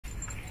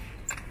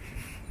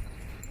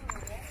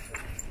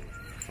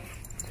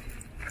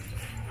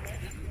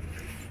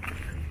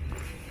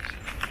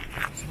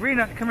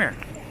Sabrina, come here.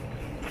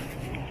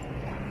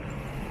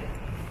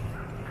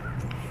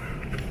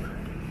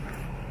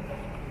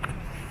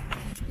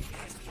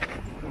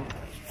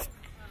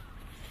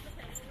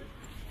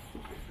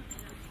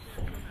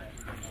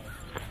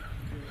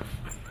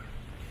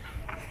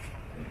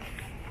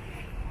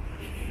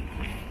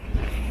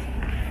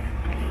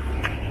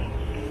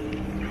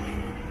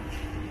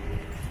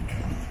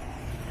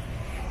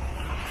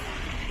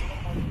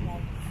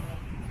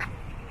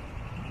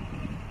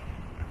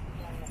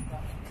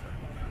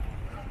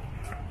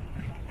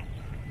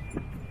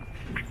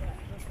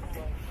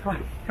 Come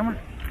on, come on.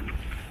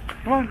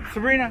 Come on,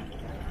 Sabrina.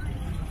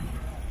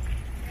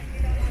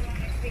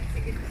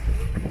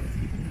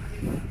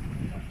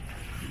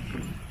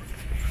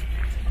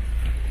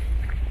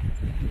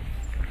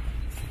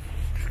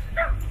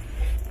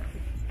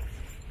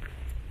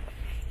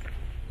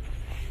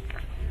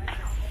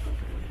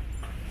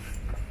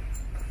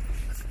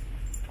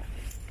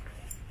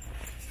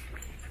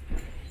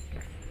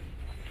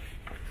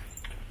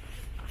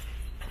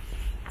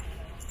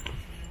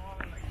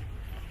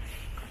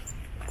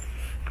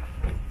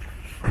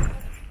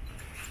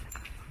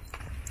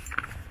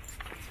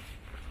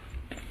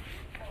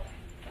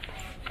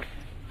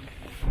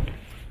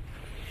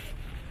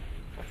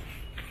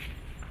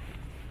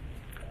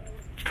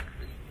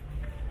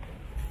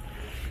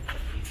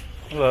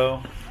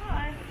 Hello.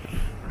 Hi.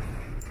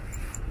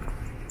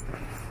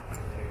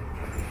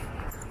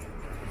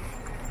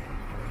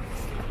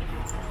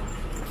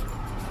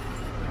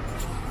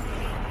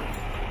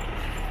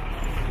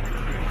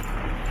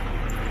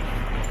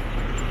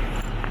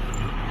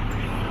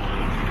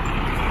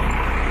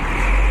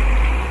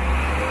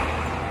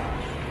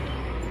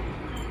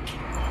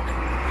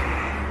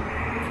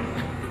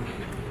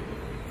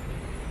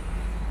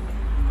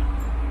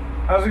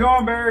 How's it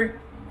going, Barry?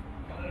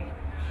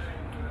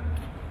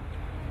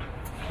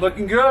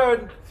 Looking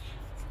good.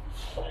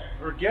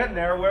 We're getting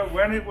there.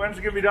 When's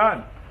it gonna be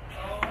done?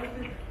 Oh, I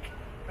think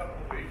a couple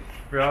of weeks.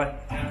 Really?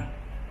 Yeah.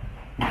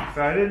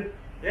 Excited?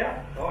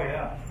 Yeah. Oh,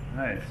 yeah.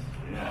 Nice.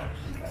 Yeah.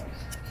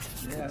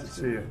 Good to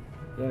see you.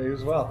 Yeah, you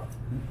as well.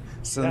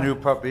 It's a new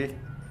puppy,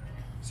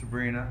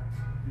 Sabrina.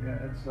 Yeah,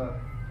 it's a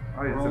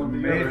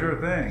major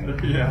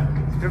thing. Yeah.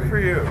 Good for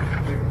you.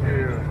 Good for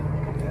you.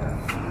 Yeah.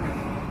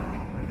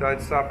 I thought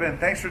I'd stop in.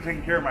 Thanks for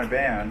taking care of my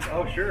band.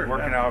 Oh, sure.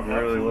 Working out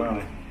really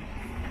well.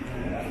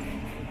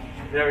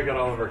 Yeah, we got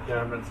all of our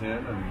cabinets in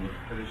and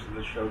finished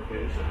the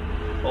showcase.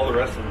 And all the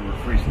rest of them are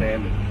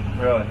freestanding.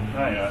 Really?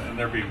 Nice. Yeah, and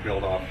they're being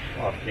built off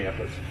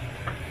campus.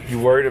 You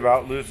worried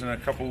about losing a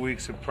couple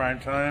weeks of prime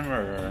time,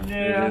 or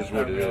Yeah, it is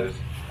what it is?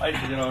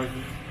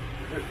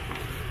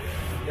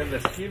 In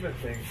the scheme of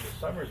things, the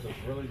summers have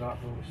really not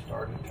really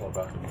started until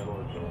about the middle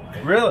of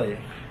July. Really?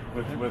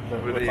 With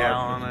the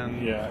Allen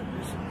and yeah,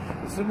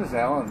 as soon as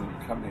Allen and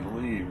the company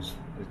leaves,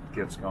 it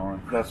gets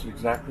going. that's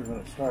exactly when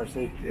it starts.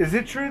 Is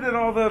it true that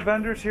all the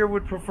vendors here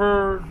would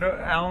prefer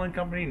Allen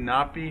Company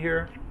not be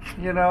here?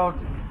 You know,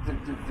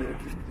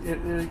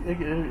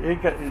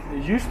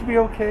 it used to be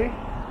okay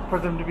for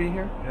them to be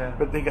here, Yeah.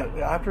 but they got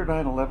after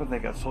 9/11 they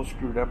got so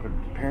screwed up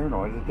and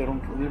paranoid that they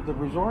don't leave the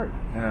resort,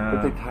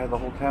 but they tie the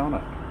whole town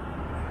up.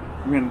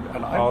 I mean,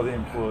 and All the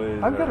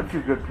employees. I've got a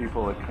few good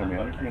people that come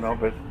in, you know,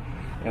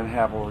 and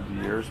have over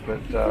the years, but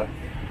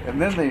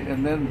and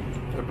then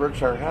the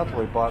Berkshire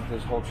Hathaway bought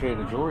this whole chain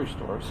of jewelry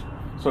stores,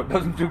 so it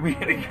doesn't do me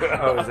any good.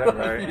 Oh, is that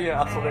right?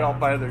 Yeah, so they all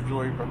buy their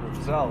jewelry from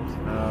themselves.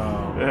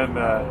 Oh.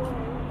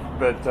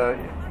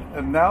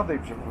 And now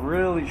they've just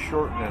really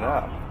shortened it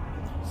up,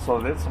 so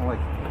that's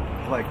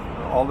like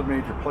all the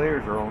major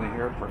players are only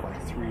here for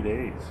like 3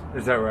 days.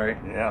 Is that right?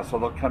 Yeah, so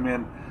they'll come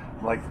in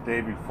like the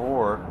day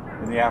before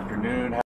in the afternoon.